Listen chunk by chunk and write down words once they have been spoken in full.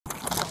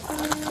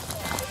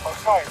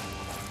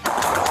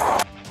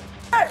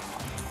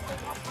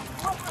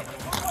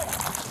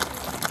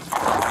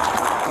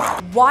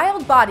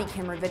Wild body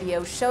camera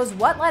video shows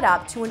what led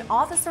up to an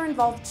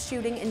officer-involved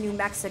shooting in New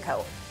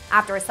Mexico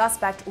after a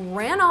suspect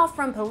ran off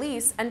from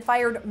police and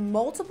fired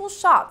multiple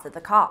shots at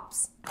the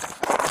cops.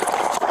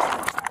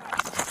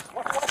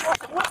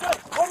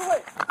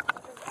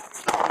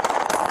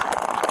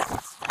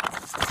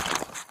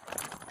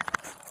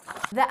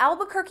 The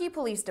Albuquerque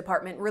Police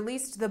Department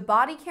released the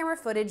body camera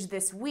footage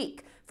this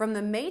week from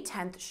the May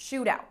 10th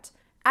shootout.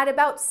 At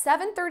about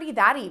 7:30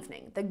 that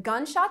evening, the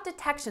gunshot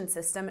detection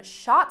system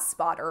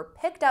ShotSpotter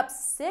picked up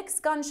 6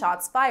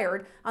 gunshots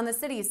fired on the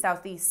city's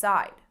southeast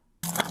side.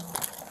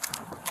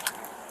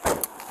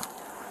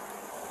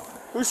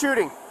 Who's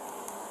shooting?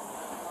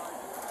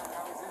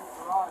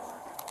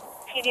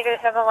 PD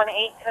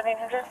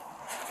 718-7800.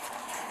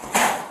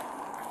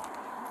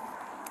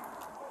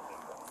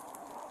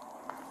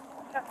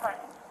 That's fine.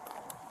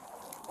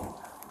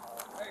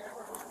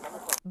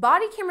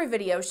 Body camera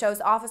video shows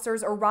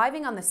officers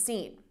arriving on the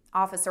scene.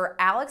 Officer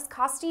Alex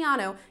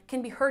Castellano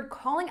can be heard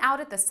calling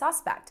out at the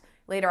suspect,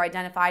 later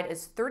identified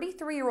as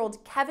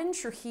 33-year-old Kevin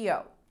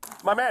Trujillo.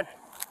 My man,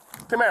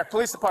 come here,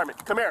 police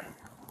department, come here.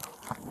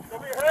 Show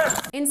me your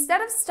hands.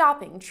 Instead of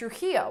stopping,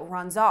 Trujillo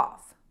runs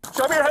off.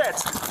 Show me your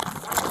hands.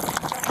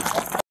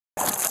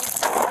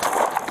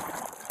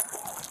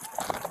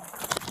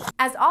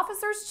 As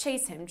officers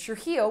chase him,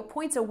 Trujillo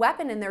points a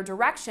weapon in their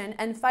direction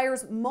and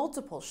fires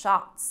multiple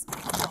shots.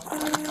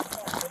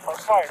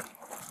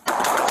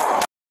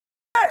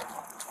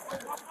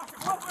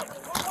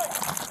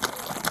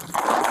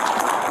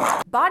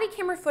 Body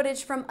camera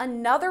footage from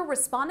another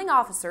responding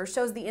officer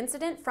shows the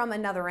incident from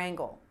another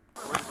angle.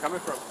 Where's it coming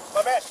from?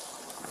 My man,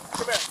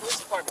 come here, police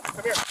department,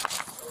 come here.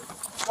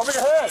 Show me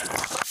your hands.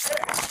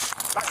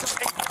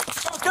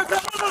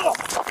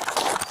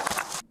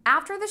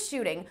 After the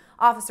shooting,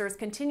 officers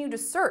continue to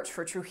search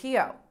for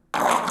Trujillo.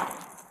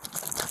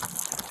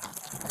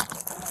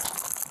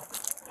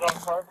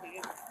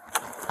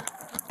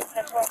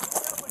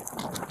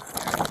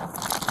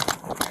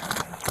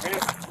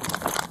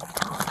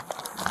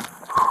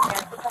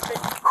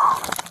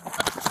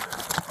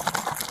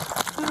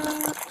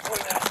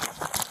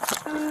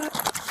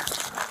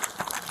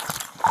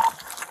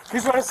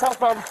 He's running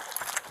southbound.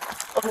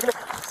 Over here.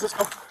 Let's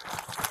go.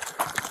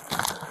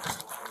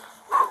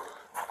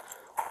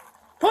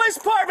 Police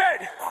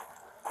department!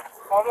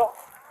 Chicago,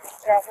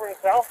 Catherine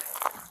South.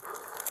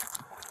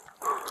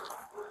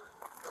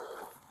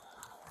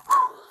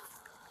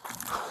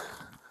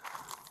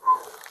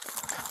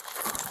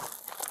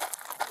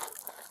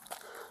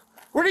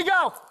 Where'd he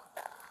go?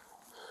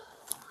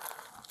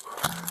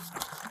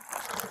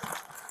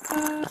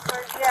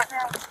 Where's he at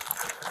now?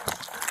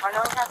 I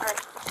know Catherine.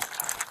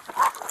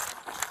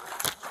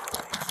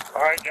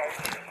 All right, guys.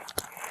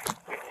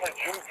 It's a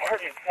June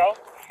party south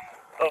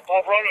of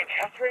Alvarado and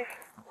Catherine.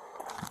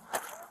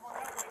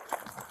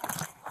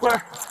 Where?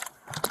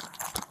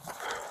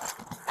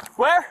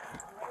 Where?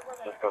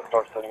 Just go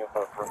start setting up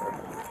our perimeter.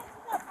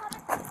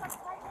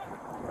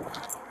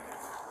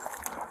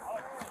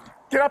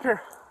 Get up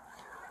here.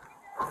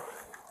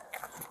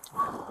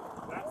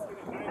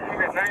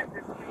 At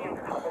 9:15,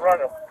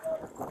 Alvarado.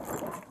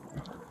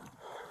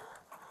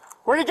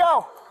 Where'd he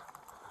go?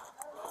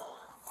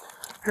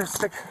 Here,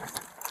 stick.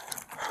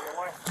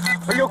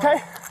 Are you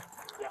okay?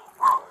 Yeah.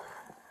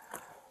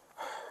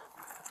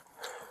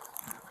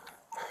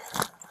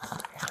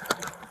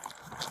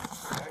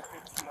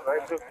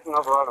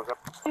 Alvarado.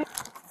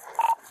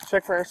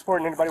 Check for air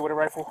support and anybody with a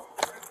rifle.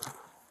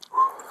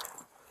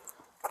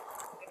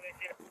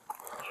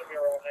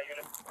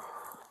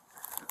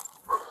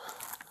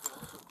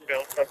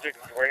 Build subject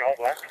is wearing all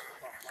black.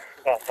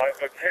 About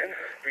 5'10",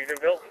 medium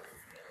build.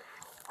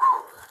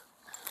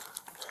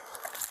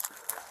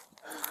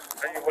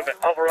 Are you with the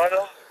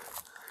Alvarado?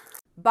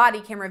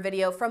 Body camera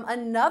video from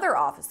another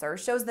officer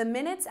shows the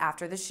minutes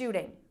after the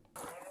shooting.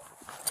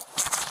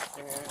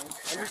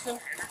 Anderson?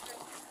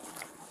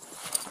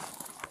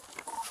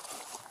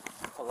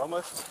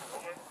 Columbus?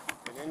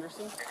 And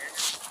Anderson?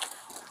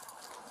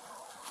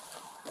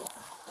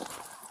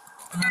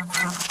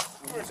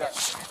 Where's that?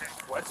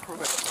 What's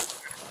perimeter?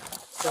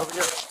 Stay over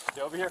here.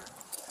 Stay over here.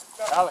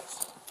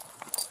 Alex.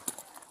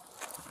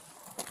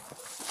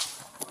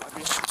 Might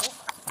be helpful.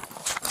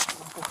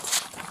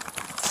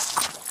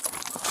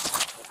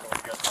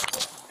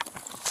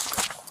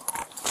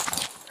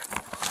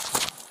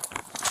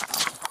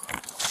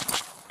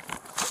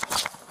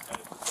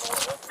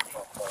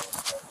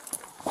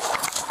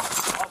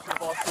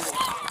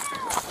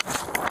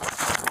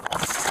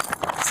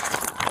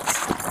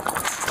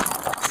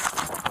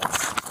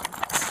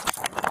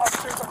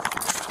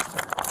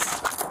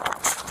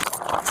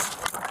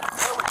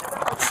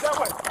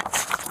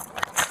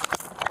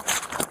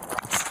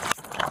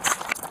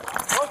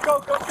 Go.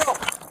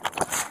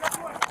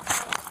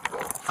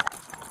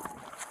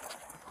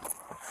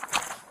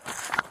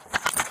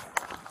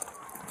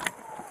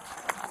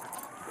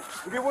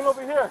 We get one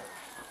over here.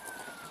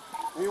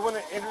 We get one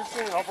at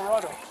Anderson and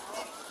Alvarado.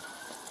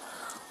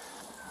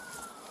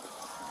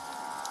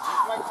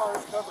 car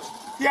is covered.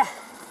 Yeah.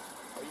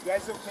 Are you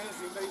guys okay? Is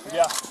anybody hurt?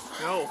 Yeah.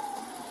 No.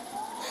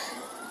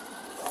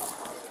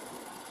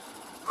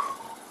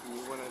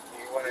 You wanna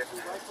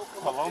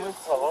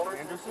Paloma?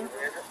 Anderson?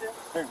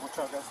 Hey, watch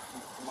out, guys.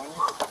 Come on in.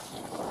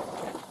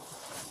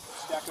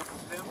 Stack up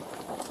with them.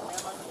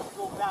 Emma,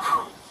 go that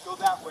way. Go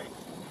that way.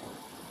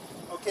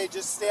 Okay,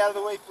 just stay out of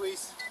the way,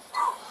 please.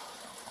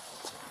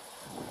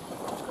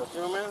 Go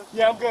through, man.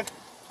 Yeah, I'm good.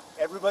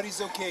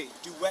 Everybody's okay.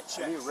 Do wet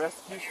checks. Any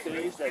rescue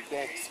stage at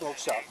that smoke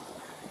shop.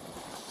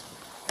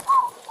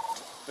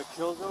 The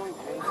kill zone is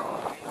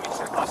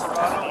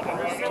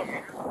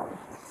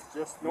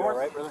just north. All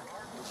right, brother?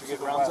 Did you get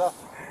rounds up?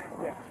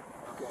 Yeah.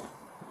 Okay.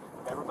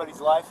 Everybody's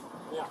alive?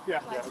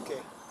 Yeah. Okay.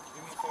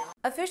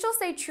 Officials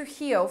say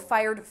Trujillo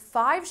fired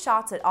 5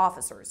 shots at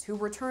officers, who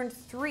returned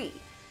 3.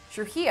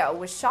 Trujillo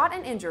was shot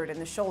and injured in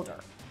the shoulder.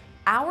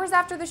 Hours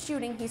after the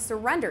shooting, he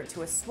surrendered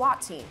to a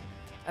SWAT team.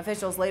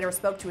 Officials later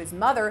spoke to his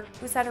mother,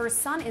 who said her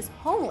son is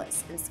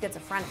homeless and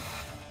schizophrenic.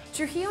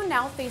 Trujillo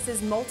now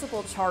faces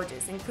multiple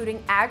charges,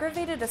 including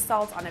aggravated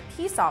assault on a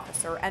peace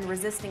officer and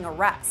resisting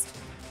arrest.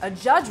 A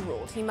judge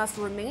ruled he must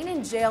remain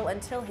in jail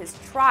until his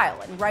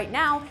trial, and right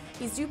now,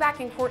 he's due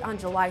back in court on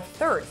July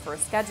 3rd for a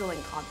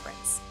scheduling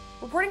conference.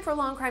 Reporting for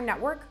Law&Crime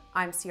Network,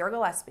 I'm Sierra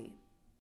Gillespie.